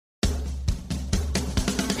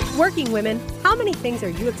Working women, how many things are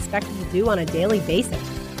you expected to do on a daily basis?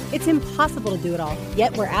 It's impossible to do it all,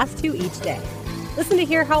 yet we're asked to each day. Listen to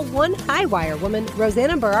hear how one high-wire woman,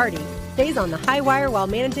 Rosanna Berardi, stays on the high wire while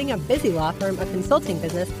managing a busy law firm, a consulting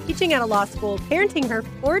business, teaching at a law school, parenting her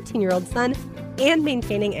 14-year-old son, and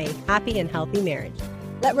maintaining a happy and healthy marriage.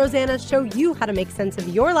 Let Rosanna show you how to make sense of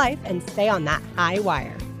your life and stay on that high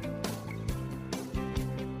wire.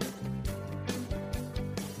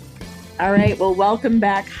 All right. Well, welcome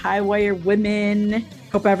back, High Wire women.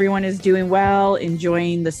 Hope everyone is doing well,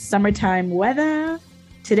 enjoying the summertime weather.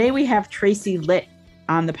 Today we have Tracy Litt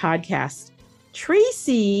on the podcast.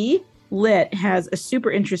 Tracy Litt has a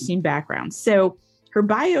super interesting background. So her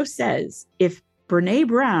bio says if Brene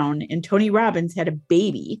Brown and Tony Robbins had a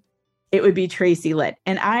baby, it would be Tracy Litt.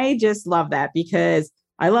 And I just love that because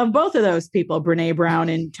I love both of those people, Brene Brown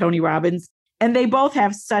and Tony Robbins. And they both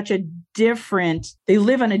have such a they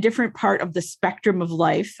live on a different part of the spectrum of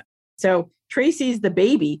life. So Tracy's the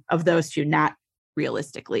baby of those two, not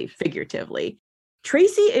realistically, figuratively.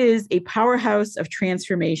 Tracy is a powerhouse of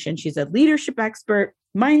transformation. She's a leadership expert,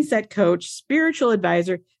 mindset coach, spiritual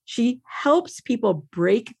advisor. She helps people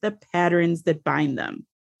break the patterns that bind them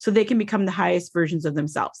so they can become the highest versions of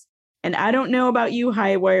themselves. And I don't know about you,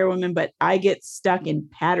 high wire women, but I get stuck in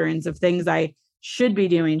patterns of things I should be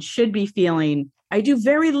doing, should be feeling. I do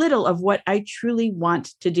very little of what I truly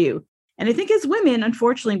want to do. And I think as women,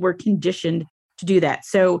 unfortunately, we're conditioned to do that.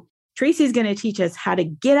 So Tracy's going to teach us how to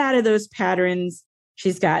get out of those patterns.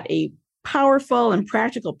 She's got a powerful and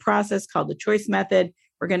practical process called the Choice Method.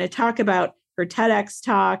 We're going to talk about her TEDx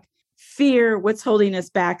talk, fear, what's holding us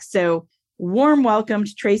back. So warm welcome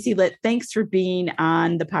to Tracy Litt. Thanks for being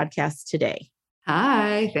on the podcast today.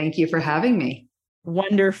 Hi, thank you for having me.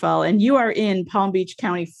 Wonderful. And you are in Palm Beach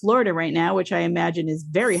County, Florida right now, which I imagine is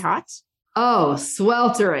very hot. Oh,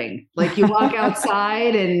 sweltering. Like you walk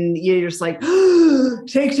outside and you're just like,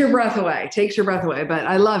 takes your breath away. But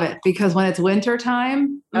I love it because when it's winter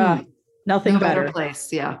time, nothing better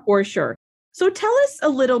place. Yeah, for sure. So tell us a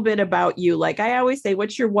little bit about you. Like I always say,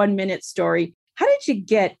 what's your 1-minute story? How did you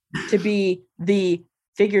get to be the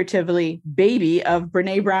figuratively baby of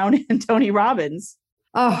Brene Brown and Tony Robbins?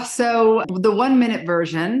 Oh, so the 1-minute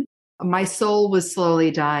version, my soul was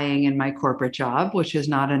slowly dying in my corporate job, which is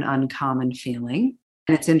not an uncommon feeling.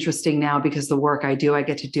 And it's interesting now because the work I do, I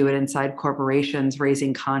get to do it inside corporations,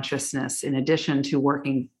 raising consciousness in addition to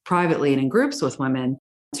working privately and in groups with women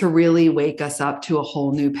to really wake us up to a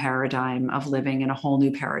whole new paradigm of living and a whole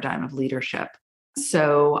new paradigm of leadership.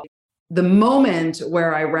 So the moment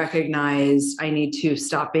where I recognized I need to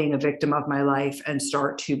stop being a victim of my life and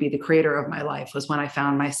start to be the creator of my life was when I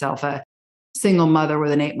found myself a single mother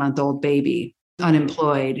with an 8-month-old baby,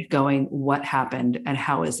 unemployed, going, what happened and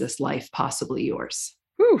how is this life possibly yours?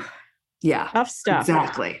 Whew. Yeah. Tough stuff.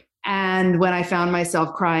 Exactly. And when I found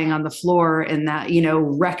myself crying on the floor in that,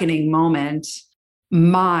 reckoning moment,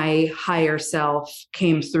 my higher self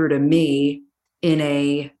came through to me in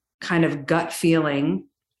a kind of gut feeling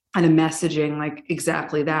and a messaging like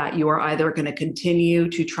exactly that. You are either going to continue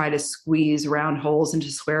to try to squeeze round holes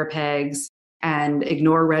into square pegs and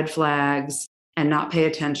ignore red flags and not pay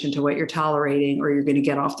attention to what you're tolerating, or you're going to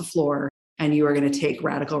get off the floor and you are going to take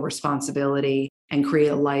radical responsibility and create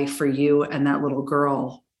a life for you and that little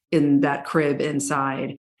girl in that crib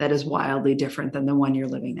inside that is wildly different than the one you're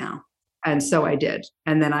living now. And so I did.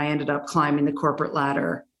 And then I ended up climbing the corporate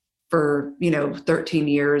ladder for, 13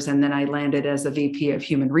 years. And then I landed as the VP of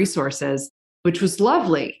Human Resources, which was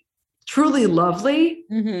lovely, truly lovely.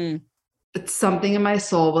 Mm-hmm. But something in my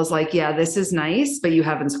soul was like, yeah, this is nice, but you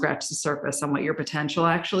haven't scratched the surface on what your potential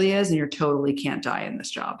actually is. And you totally can't die in this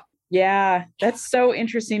job. Yeah, that's so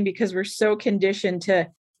interesting because we're so conditioned to,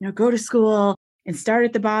 go to school and start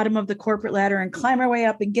at the bottom of the corporate ladder and climb our way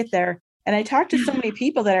up and get there. And I talk to so many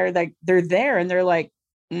people that are like, they're there and they're like,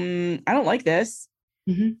 I don't like this.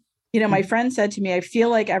 Mm-hmm. My friend said to me, I feel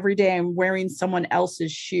like every day I'm wearing someone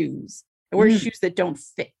else's shoes. I wear shoes that don't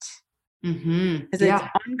fit. Because it's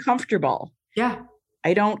uncomfortable. Yeah.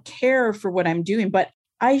 I don't care for what I'm doing, but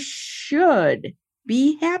I should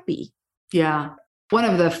be happy. Yeah. One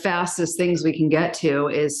of the fastest things we can get to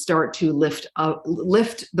is start to lift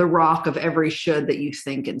the rock of every should that you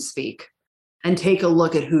think and speak and take a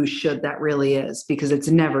look at whose should that really is, because it's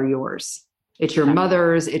never yours. It's your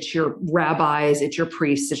mother's, it's your rabbis, it's your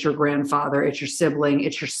priests, it's your grandfather, it's your sibling,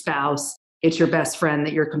 it's your spouse, it's your best friend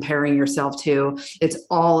that you're comparing yourself to. It's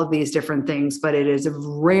all of these different things, but it is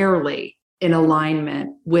rarely in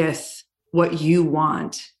alignment with what you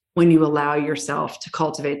want when you allow yourself to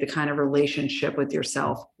cultivate the kind of relationship with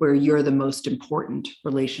yourself where you're the most important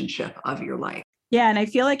relationship of your life. Yeah. And I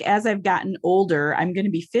feel like as I've gotten older, I'm going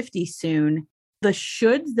to be 50 soon. The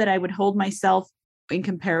shoulds that I would hold myself in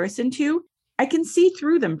comparison to, I can see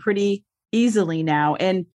through them pretty easily now.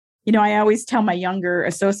 And, I always tell my younger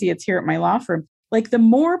associates here at my law firm, like the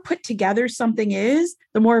more put together something is,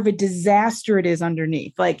 the more of a disaster it is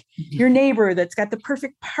underneath. Like your neighbor that's got the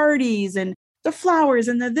perfect parties and the flowers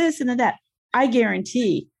and the this and the that. I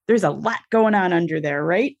guarantee there's a lot going on under there,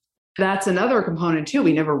 right? That's another component too.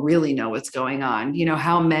 We never really know what's going on.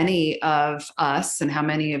 How many of us and how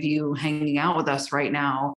many of you hanging out with us right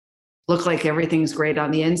now look like everything's great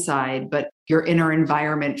on the inside, but your inner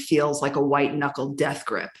environment feels like a white knuckle death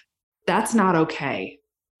grip. That's not okay.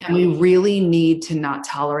 And we really need to not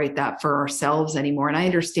tolerate that for ourselves anymore. And I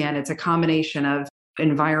understand it's a combination of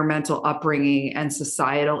environmental upbringing and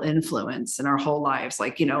societal influence in our whole lives.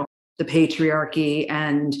 Like, the patriarchy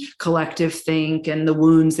and collective think and the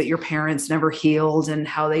wounds that your parents never healed and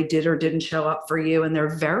how they did or didn't show up for you. And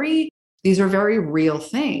these are very real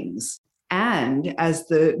things. And as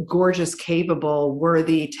the gorgeous, capable,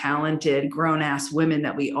 worthy, talented, grown-ass women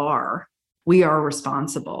that we are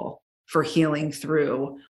responsible for healing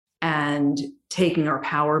through and taking our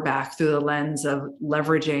power back through the lens of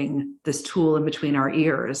leveraging this tool in between our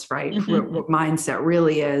ears, right? Mm-hmm. What mindset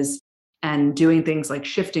really is, and doing things like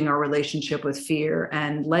shifting our relationship with fear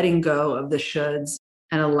and letting go of the shoulds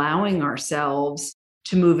and allowing ourselves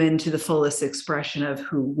to move into the fullest expression of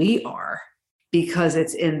who we are, because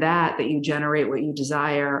it's in that you generate what you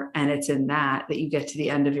desire. And it's in that you get to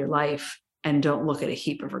the end of your life and don't look at a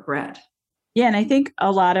heap of regret. Yeah. And I think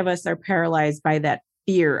a lot of us are paralyzed by that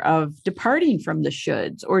fear of departing from the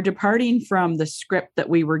shoulds or departing from the script that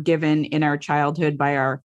we were given in our childhood by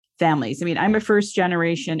our families. I mean, I'm a first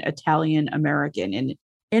generation Italian American, and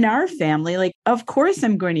in our family, like, of course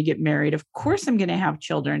I'm going to get married. Of course I'm going to have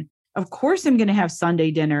children. Of course I'm going to have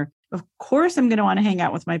Sunday dinner. Of course I'm going to want to hang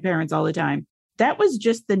out with my parents all the time. That was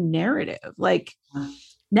just the narrative. Like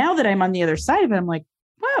now that I'm on the other side of it, I'm like,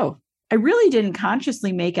 wow, I really didn't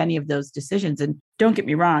consciously make any of those decisions. And don't get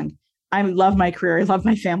me wrong, I love my career. I love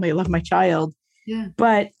my family. I love my child. Yeah.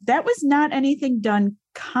 But that was not anything done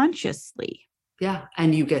consciously. Yeah.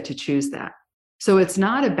 And you get to choose that. So it's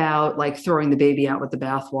not about like throwing the baby out with the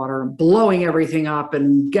bathwater and blowing everything up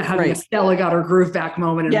and having a Stella got her groove back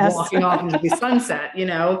moment and walking off into the sunset.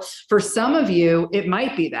 For some of you, it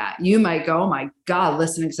might be that you might go, oh my God,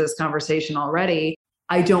 listening to this conversation already,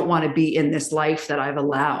 I don't want to be in this life that I've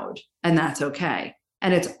allowed. And that's okay.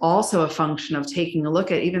 And it's also a function of taking a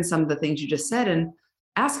look at even some of the things you just said and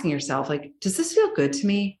asking yourself, like, does this feel good to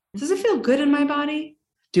me? Does it feel good in my body?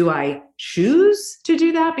 Do I choose to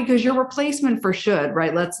do that? Because your replacement for should,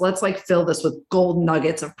 right? Let's like fill this with gold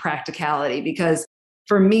nuggets of practicality, because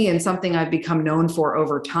for me, and something I've become known for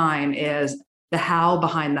over time, is the how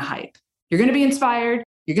behind the hype. You're going to be inspired.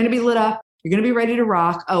 You're going to be lit up. You're going to be ready to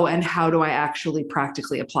rock. Oh, and how do I actually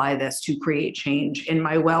practically apply this to create change in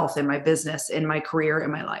my wealth, in my business, in my career, in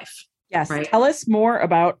my life? Yes. Right? Tell us more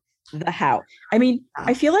about the how. I mean,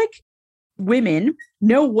 I feel like women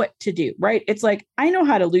know what to do, right? It's like, I know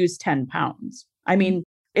how to lose 10 pounds. I mean,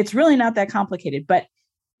 it's really not that complicated, but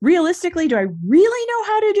realistically, do I really know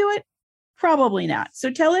how to do it? Probably not. So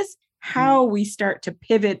tell us how we start to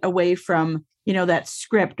pivot away from, that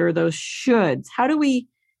script or those shoulds. How do we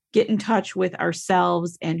get in touch with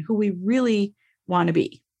ourselves and who we really want to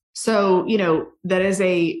be? So, that is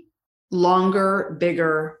a longer,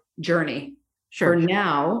 bigger journey. Sure. For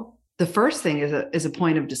now, the first thing is a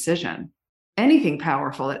point of decision. Anything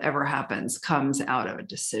powerful that ever happens comes out of a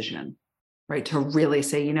decision, right? To really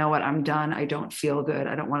say, you know what, I'm done. I don't feel good.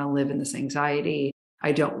 I don't want to live in this anxiety.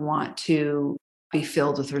 I don't want to be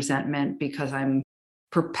filled with resentment because I'm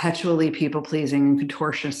perpetually people pleasing and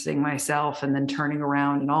contortionisting myself and then turning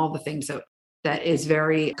around and all the things that is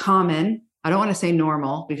very common. I don't want to say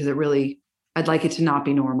normal because I'd like it to not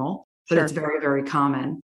be normal, but It's very, very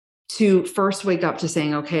common to first wake up to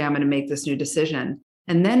saying, okay, I'm going to make this new decision.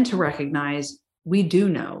 And then to recognize we do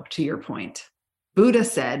know, to your point. Buddha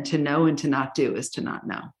said to know and to not do is to not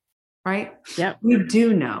know, right? Yeah. We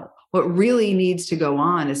do know. What really needs to go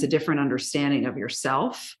on is a different understanding of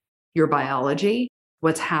yourself, your biology,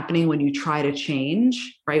 what's happening when you try to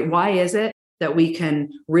change, right? Why is it that we can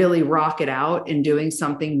really rock it out in doing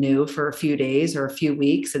something new for a few days or a few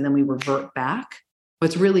weeks and then we revert back?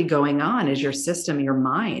 What's really going on is your system, your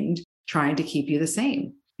mind trying to keep you the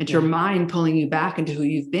same. It's your mind pulling you back into who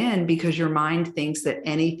you've been because your mind thinks that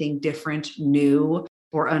anything different, new,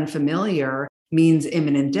 or unfamiliar means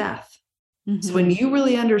imminent death. Mm-hmm. So when you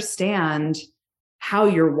really understand how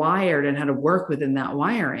you're wired and how to work within that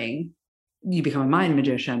wiring, you become a mind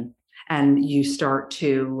magician and you start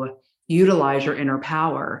to, utilize your inner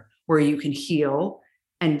power where you can heal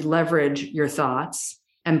and leverage your thoughts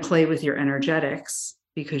and play with your energetics,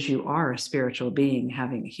 because you are a spiritual being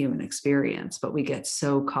having a human experience. But we get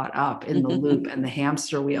so caught up in the loop and the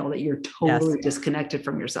hamster wheel that you're totally disconnected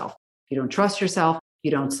from yourself. You don't trust yourself.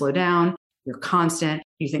 You don't slow down. You're constant.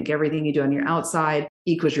 You think everything you do on your outside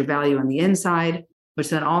equals your value on the inside, which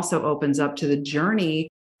then also opens up to the journey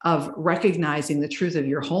of recognizing the truth of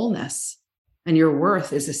your wholeness and your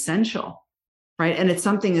worth is essential, right? And it's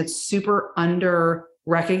something that's super under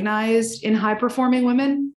recognized in high performing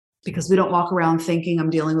women, because we don't walk around thinking I'm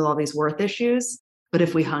dealing with all these worth issues. But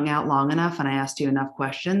if we hung out long enough and I asked you enough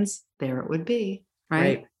questions, there it would be,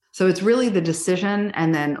 right? So it's really the decision,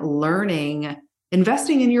 and then learning,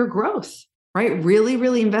 investing in your growth, right? Really,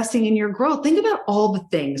 really investing in your growth. Think about all the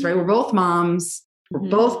things, right? We're both moms. We're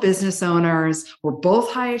both business owners. We're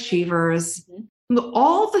both high achievers.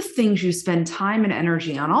 All the things you spend time and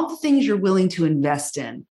energy on, all the things you're willing to invest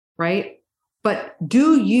in, right? But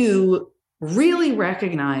do you really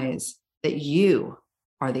recognize that you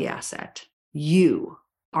are the asset? You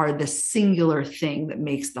are the singular thing that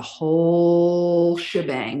makes the whole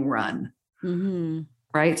shebang run,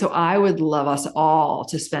 right? So I would love us all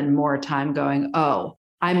to spend more time going, oh,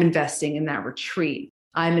 I'm investing in that retreat.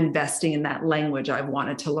 I'm investing in that language I've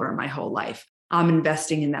wanted to learn my whole life. I'm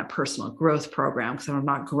investing in that personal growth program because I'm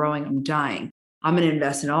not growing, I'm dying. I'm going to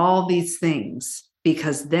invest in all these things,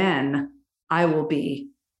 because then I will be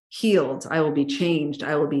healed. I will be changed.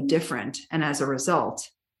 I will be different. And as a result,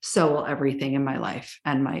 so will everything in my life,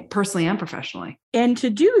 and my personally and professionally. And to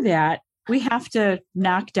do that, we have to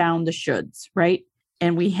knock down the shoulds, right?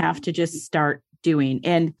 And we have to just start doing.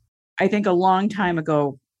 And I think a long time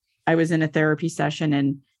ago, I was in a therapy session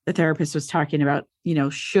and the therapist was talking about,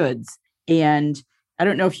 shoulds. And I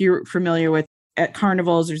don't know if you're familiar with, at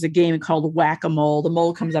carnivals, there's a game called Whack-A-Mole. The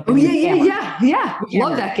mole comes up. Oh, yeah.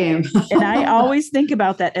 Love that game. And I always think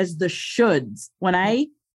about that as the shoulds. When I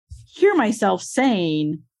hear myself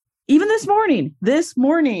saying, even this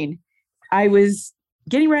morning, I was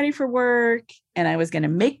getting ready for work and I was going to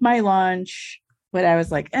make my lunch, but I was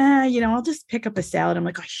like, I'll just pick up a salad. I'm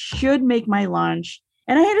like, I should make my lunch.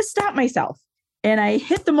 And I had to stop myself. And I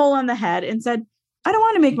hit the mole on the head and said, I don't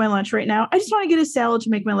want to make my lunch right now. I just want to get a salad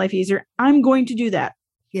to make my life easier. I'm going to do that.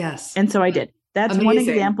 Yes. And so I did. That's amazing. One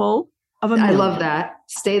example of a million. I love that.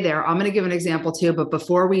 Stay there. I'm going to give an example too. But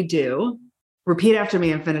before we do, repeat after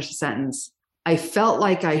me and finish the sentence. I felt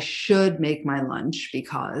like I should make my lunch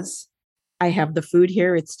because I have the food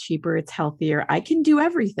here. It's cheaper. It's healthier. I can do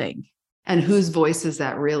everything. And whose voice is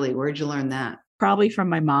that really? Where'd you learn that? Probably from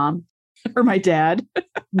my mom or my dad.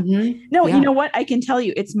 No, You know what? I can tell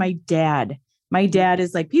you it's my dad. My dad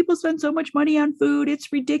is like, people spend so much money on food.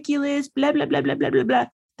 It's ridiculous. Blah, blah, blah, blah, blah, blah, blah.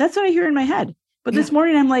 That's what I hear in my head. But this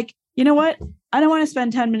morning I'm like, you know what? I don't want to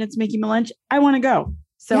spend 10 minutes making my lunch. I want to go.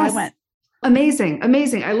 So I went. Amazing.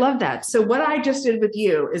 I love that. So what I just did with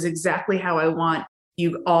you is exactly how I want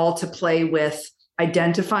you all to play with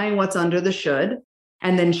identifying what's under the should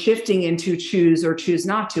and then shifting into choose or choose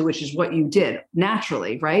not to, which is what you did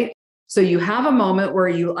naturally, right? So you have a moment where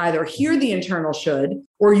you either hear the internal should,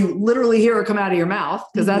 or you literally hear it come out of your mouth,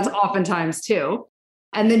 because that's oftentimes too.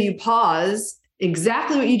 And then you pause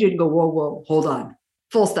exactly what you did and go, whoa, hold on,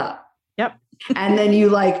 full stop. Yep. And then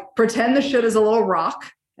you pretend the should is a little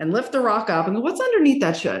rock and lift the rock up and go, what's underneath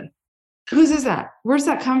that should? Whose is that? Where's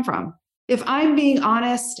that come from? If I'm being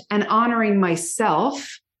honest and honoring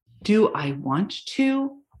myself, do I want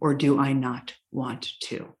to, or do I not want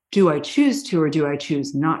to? Do I choose to, or do I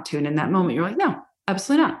choose not to? And in that moment, you're like, no,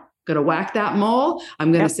 absolutely not. I'm going to whack that mole.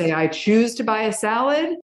 I'm going to say, I choose to buy a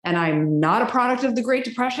salad, and I'm not a product of the Great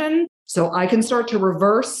Depression. So I can start to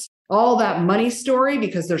reverse all that money story,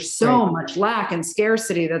 because there's so much lack and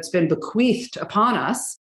scarcity that's been bequeathed upon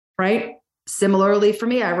us, right? Similarly for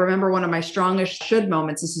me, I remember one of my strongest should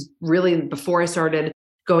moments. This is really before I started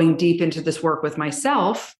going deep into this work with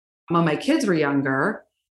myself. When my kids were younger,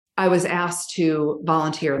 I was asked to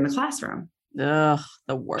volunteer in the classroom. Ugh,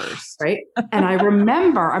 the worst. Right. And I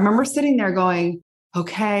remember sitting there going,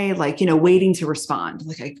 okay, waiting to respond.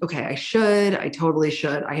 I should, I totally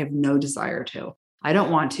should. I have no desire to. I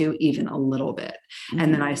don't want to, even a little bit.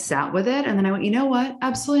 And then I sat with it. And then I went, you know what?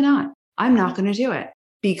 Absolutely not. I'm not going to do it.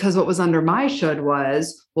 Because what was under my should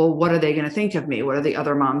was, well, what are they going to think of me? What are the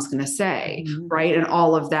other moms going to say? Right. And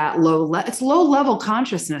all of that it's low level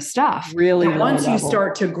consciousness stuff. Really. And once you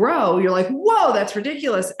start to grow, you're like, whoa, that's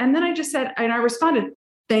ridiculous. And then I just said, and I responded,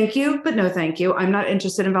 thank you, but no, thank you. I'm not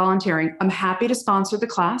interested in volunteering. I'm happy to sponsor the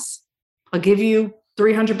class. I'll give you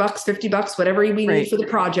 $300, $50, whatever we need for the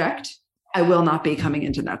project. I will not be coming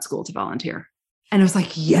into that school to volunteer. And it was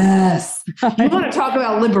like, yes, you want to talk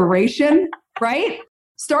about liberation, right?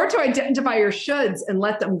 Start to identify your shoulds and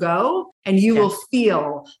let them go. And you will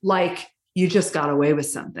feel like you just got away with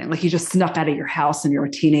something. Like you just snuck out of your house and you're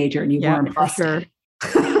a teenager and you weren't busted.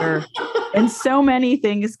 For sure. And so many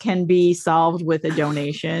things can be solved with a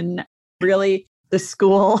donation. Really, the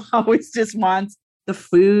school always just wants the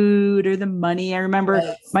food or the money. I remember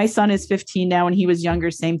my son is 15 now and he was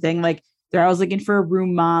younger, same thing. Like I was looking for a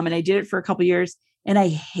room mom and I did it for a couple of years and I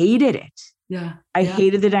hated it. Yeah. I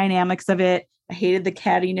hated the dynamics of it. I hated the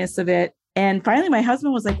cattiness of it. And finally, my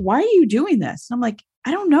husband was like, why are you doing this? And I'm like,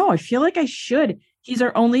 I don't know. I feel like I should. He's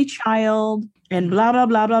our only child and blah, blah,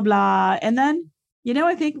 blah, blah, blah. And then,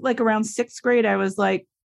 I think like around 6th grade, I was like,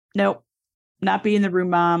 nope, not being the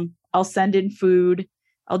room mom. I'll send in food.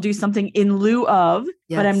 I'll do something in lieu of,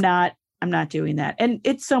 but I'm not doing that. And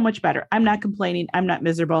it's so much better. I'm not complaining. I'm not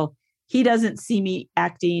miserable. He doesn't see me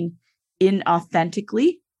acting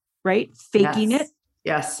inauthentically, right? Faking it.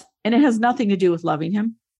 Yes. And it has nothing to do with loving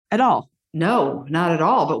him at all. No, not at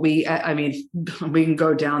all. But we can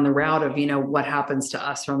go down the route of, what happens to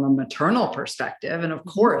us from a maternal perspective. And of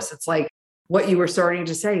course, it's like what you were starting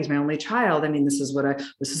to say, he's my only child. I mean, this is what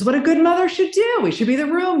a good mother should do. We should be the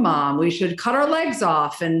room mom. We should cut our legs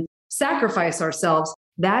off and sacrifice ourselves.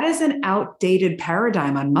 That is an outdated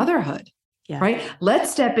paradigm on motherhood, right?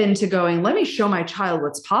 Let's step into going, let me show my child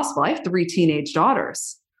what's possible. I have 3 teenage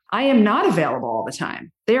daughters. I am not available all the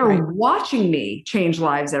time. They are watching me change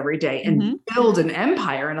lives every day and build an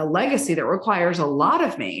empire and a legacy that requires a lot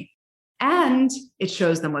of me. And it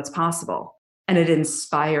shows them what's possible and it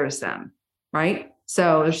inspires them, right?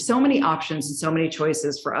 So there's so many options and so many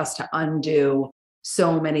choices for us to undo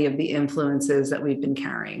so many of the influences that we've been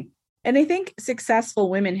carrying. And I think successful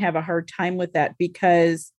women have a hard time with that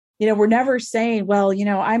because, we're never saying, well,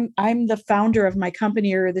 I'm the founder of my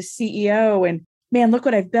company or the CEO and man, look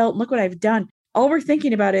what I've built. Look what I've done. All we're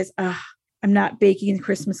thinking about is, I'm not baking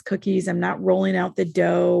Christmas cookies. I'm not rolling out the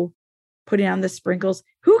dough, putting on the sprinkles.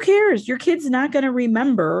 Who cares? Your kid's not going to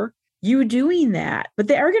remember you doing that, but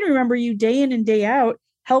they are going to remember you day in and day out,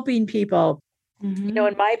 helping people, in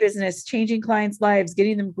my business, changing clients' lives,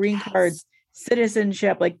 getting them green cards,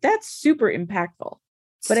 citizenship. Like that's super impactful.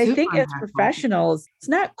 But I think as professionals, it's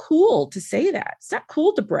not cool to say that. It's not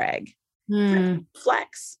cool to brag.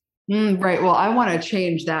 Flex. Right. Well, I want to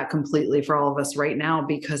change that completely for all of us right now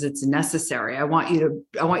because it's necessary. I want you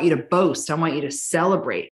to boast. I want you to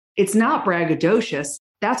celebrate. It's not braggadocious.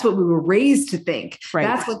 That's what we were raised to think. Right.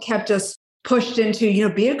 That's what kept us pushed into,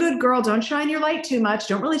 be a good girl. Don't shine your light too much.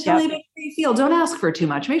 Don't really tell anybody how you feel. Don't ask for too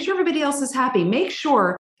much. Make sure everybody else is happy. Make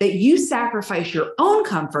sure that you sacrifice your own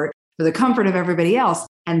comfort for the comfort of everybody else.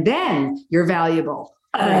 And then you're valuable.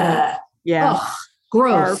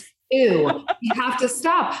 Gross. Ew, you have to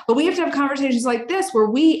stop. But we have to have conversations like this where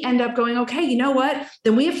we end up going, okay, you know what?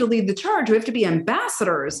 Then we have to lead the charge. We have to be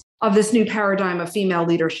ambassadors of this new paradigm of female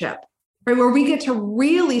leadership, right? Where we get to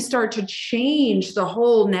really start to change the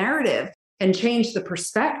whole narrative and change the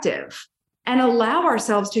perspective and allow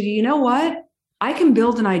ourselves to, you know what? I can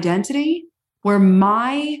build an identity where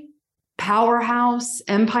my powerhouse,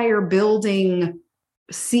 empire building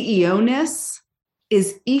CEO-ness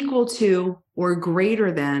is equal to or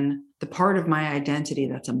greater than the part of my identity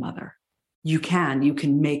that's a mother. You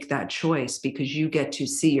can make that choice because you get to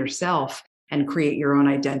see yourself and create your own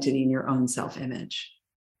identity and your own self-image,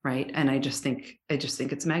 right? And I just think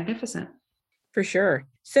it's magnificent. For sure.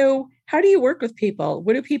 So how do you work with people?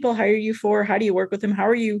 What do people hire you for? How do you work with them? How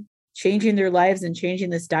are you changing their lives and changing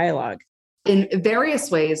this dialogue? In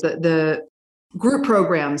various ways, the group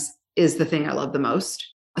programs is the thing I love the most,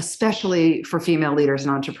 especially for female leaders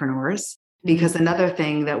and entrepreneurs. Because another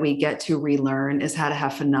thing that we get to relearn is how to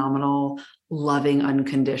have phenomenal, loving,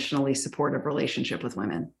 unconditionally supportive relationship with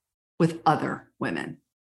women, with other women.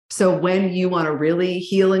 So when you want to really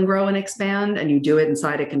heal and grow and expand, and you do it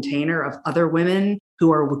inside a container of other women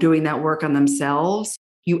who are doing that work on themselves,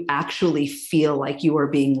 you actually feel like you are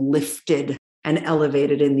being lifted and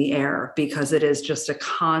elevated in the air because it is just a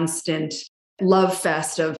constant love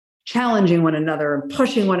fest of challenging one another and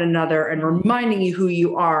pushing one another and reminding you who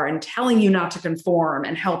you are and telling you not to conform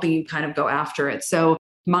and helping you kind of go after it. So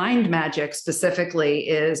Mind Magic specifically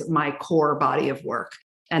is my core body of work.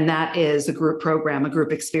 And that is a group program, a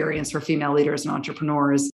group experience for female leaders and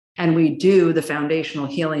entrepreneurs. And we do the foundational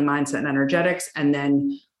healing mindset and energetics. And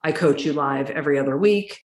then I coach you live every other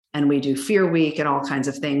week. And we do Fear Week and all kinds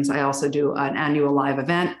of things. I also do an annual live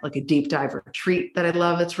event, like a deep dive retreat that I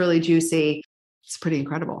love. It's really juicy. It's pretty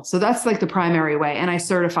incredible. So that's like the primary way. And I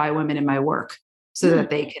certify women in my work so that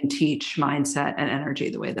they can teach mindset and energy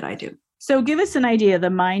the way that I do. So give us an idea, the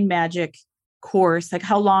Mind Magic course? Like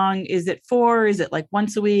how long is it for? Is it like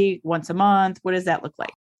once a week, once a month? What does that look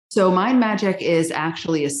like? So Mind Magic is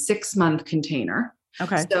actually a 6-month container.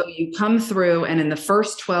 Okay. So you come through and in the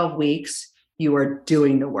first 12 weeks, you are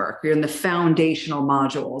doing the work. You're in the foundational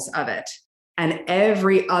modules of it. And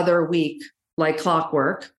every other week, like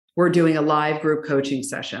clockwork, we're doing a live group coaching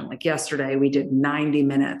session. Like yesterday, we did 90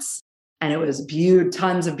 minutes and it was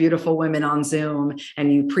tons of beautiful women on Zoom,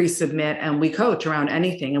 and you pre-submit and we coach around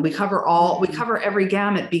anything. And we cover every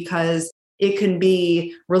gamut, because it can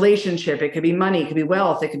be relationship, it could be money, it could be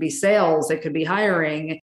wealth, it could be sales, it could be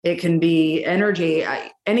hiring, it can be energy,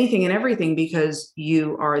 anything and everything, because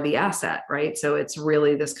you are the asset, right? So it's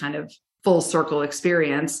really this kind of full circle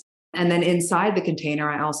experience. And then inside the container,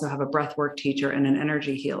 I also have a breathwork teacher and an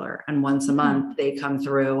energy healer. And once a month, they come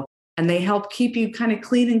through and they help keep you kind of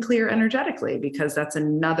clean and clear energetically, because that's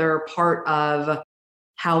another part of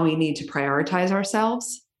how we need to prioritize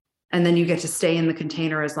ourselves. And then you get to stay in the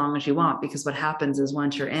container as long as you want, because what happens is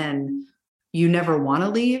once you're in, you never want to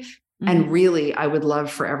leave. Mm-hmm. And really, I would love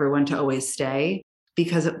for everyone to always stay,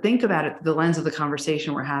 because think about it, the lens of the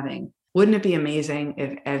conversation we're having. Wouldn't it be amazing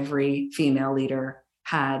if every female leader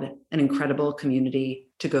had an incredible community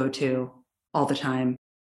to go to all the time,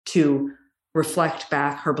 to reflect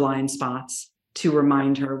back her blind spots, to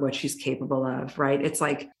remind her what she's capable of, right? It's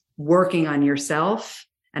like working on yourself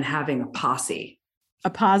and having a posse. A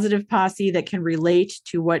positive posse that can relate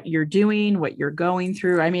to what you're doing, what you're going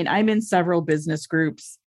through. I mean, I'm in several business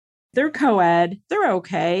groups. They're co-ed, they're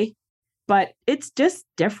okay, but it's just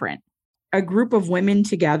different. A group of women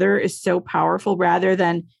together is so powerful, rather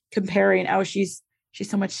than comparing, oh, she's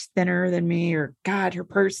so much thinner than me, or God, her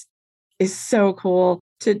purse is so cool.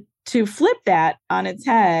 To flip that on its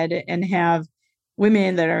head and have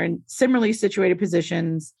women that are in similarly situated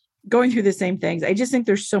positions going through the same things. I just think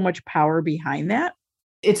there's so much power behind that.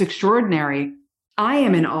 It's extraordinary. I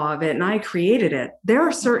am in awe of it, and I created it. There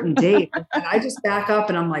are certain days and I just back up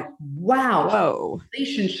and I'm like, wow, whoa,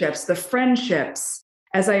 relationships, the friendships,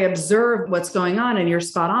 as I observe what's going on. And you're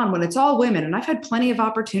spot on. When it's all women, and I've had plenty of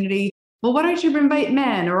opportunity, well, why don't you invite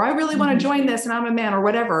men? Or I really want to join this and I'm a man, or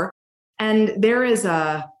whatever. And there is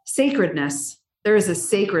a sacredness. There is a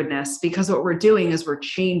sacredness, because what we're doing is we're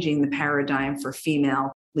changing the paradigm for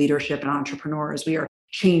female leadership and entrepreneurs. We are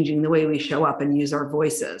changing the way we show up and use our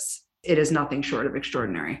voices. It is nothing short of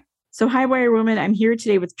extraordinary. So Highwire Woman, I'm here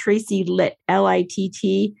today with Tracy Litt, Litt.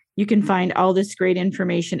 You can find all this great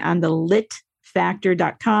information on the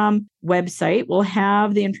litfactor.com website. We'll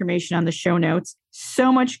have the information on the show notes.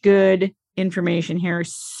 So much good information here.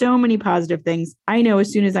 So many positive things. I know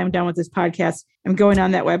as soon as I'm done with this podcast, I'm going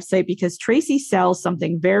on that website, because Tracy sells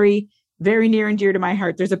something very, very near and dear to my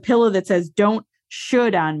heart. There's a pillow that says, "Don't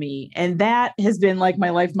should on me." And that has been like my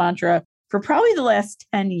life mantra for probably the last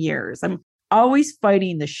 10 years. I'm always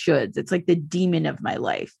fighting the shoulds. It's like the demon of my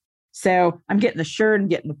life. So I'm getting the shirt, I'm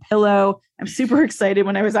getting the pillow. I'm super excited.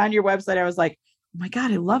 When I was on your website, I was like, oh my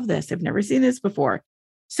God, I love this. I've never seen this before.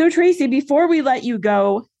 So Tracy, before we let you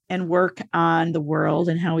go and work on the world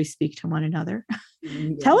and how we speak to one another,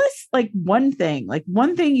 tell us like one thing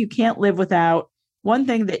you can't live without, one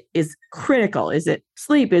thing that is critical. Is it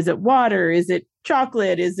sleep? Is it water? Is it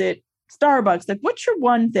chocolate? Is it Starbucks? Like, what's your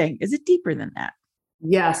one thing? Is it deeper than that?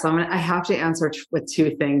 Yes, I have to answer with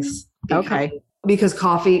two things. Because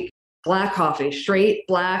coffee, black coffee, straight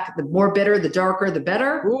black, the more bitter, the darker, the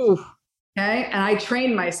better. Ooh. Okay. And I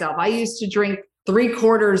trained myself. I used to drink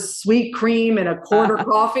 3/4 sweet cream and 1/4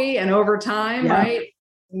 coffee. And over time, right,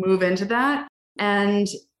 move into that. And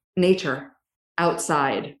nature,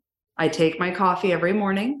 outside. I take my coffee every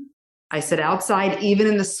morning. I sit outside, even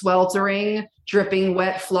in the sweltering, dripping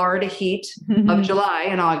wet Florida heat of July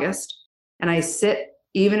and August. And I sit,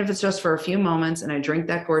 even if it's just for a few moments, and I drink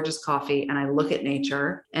that gorgeous coffee and I look at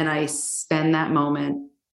nature, and I spend that moment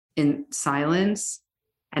in silence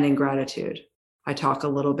and in gratitude. I talk a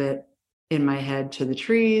little bit in my head to the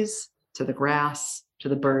trees, to the grass, to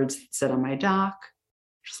the birds that sit on my dock.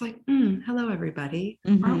 Just like, hello, everybody.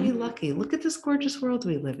 Aren't we lucky? Look at this gorgeous world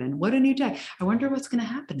we live in. What a new day. I wonder what's going to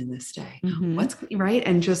happen in this day. What's right?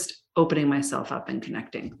 And just opening myself up and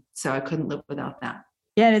connecting. So I couldn't live without that.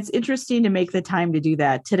 Yeah. And it's interesting to make the time to do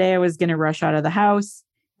that. Today, I was going to rush out of the house,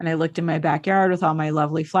 and I looked in my backyard with all my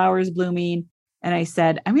lovely flowers blooming. And I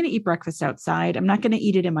said, I'm going to eat breakfast outside. I'm not going to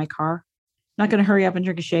eat it in my car. I'm not going to hurry up and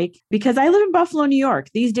drink a shake, because I live in Buffalo, New York.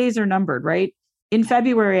 These days are numbered, right? In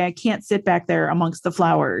February, I can't sit back there amongst the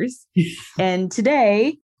flowers. And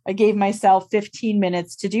today I gave myself 15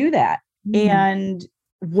 minutes to do that. And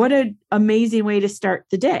what an amazing way to start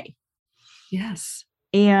the day. Yes.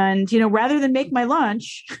 And, rather than make my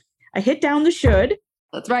lunch, I hit down the should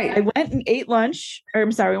That's right. I went and ate lunch, or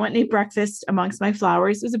I'm sorry, I went and ate breakfast amongst my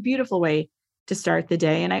flowers. It was a beautiful way to start the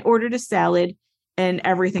day. And I ordered a salad and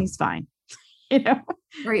everything's fine. Right.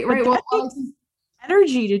 But Well, takes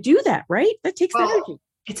energy to do that, right? That takes energy.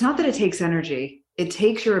 It's not that it takes energy. It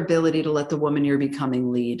takes your ability to let the woman you're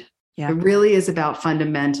becoming lead. Yeah. It really is about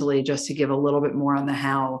fundamentally, just to give a little bit more on the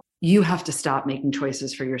how, you have to stop making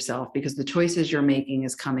choices for yourself, because the choices you're making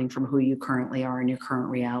is coming from who you currently are in your current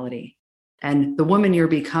reality. And the woman you're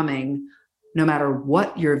becoming, no matter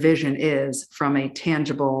what your vision is from a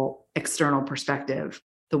tangible external perspective,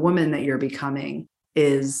 the woman that you're becoming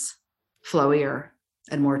is flowier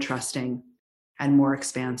and more trusting and more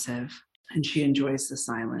expansive. And she enjoys the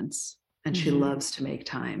silence, and she loves to make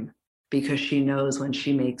time, because she knows when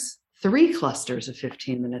she makes 3 clusters of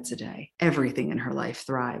 15 minutes a day, everything in her life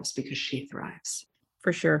thrives because she thrives.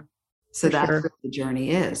 For sure. So that's what the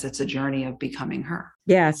journey is. It's a journey of becoming her.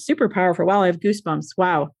 Yeah, super powerful. Wow, I have goosebumps.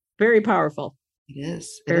 Wow, very powerful. It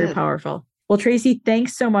is. Very powerful. Well, Tracy,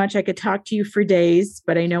 thanks so much. I could talk to you for days,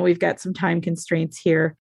 but I know we've got some time constraints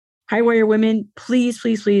here. Highwire women, please,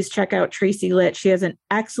 please, please check out Tracy Litt. She has an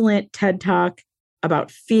excellent TED Talk about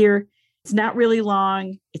fear. It's not really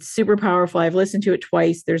long. It's super powerful. I've listened to it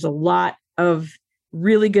twice. There's a lot of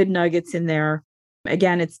really good nuggets in there.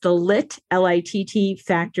 Again, it's the Litt, Litt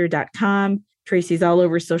factor.com. Tracy's all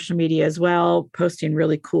over social media as well, posting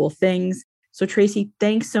really cool things. So Tracy,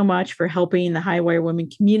 thanks so much for helping the Highwire Women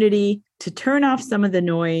community to turn off some of the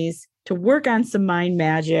noise, to work on some mind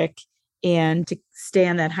magic, and to stay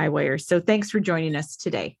on that high wire. So thanks for joining us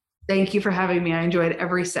today. Thank you for having me. I enjoyed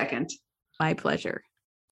every second. My pleasure.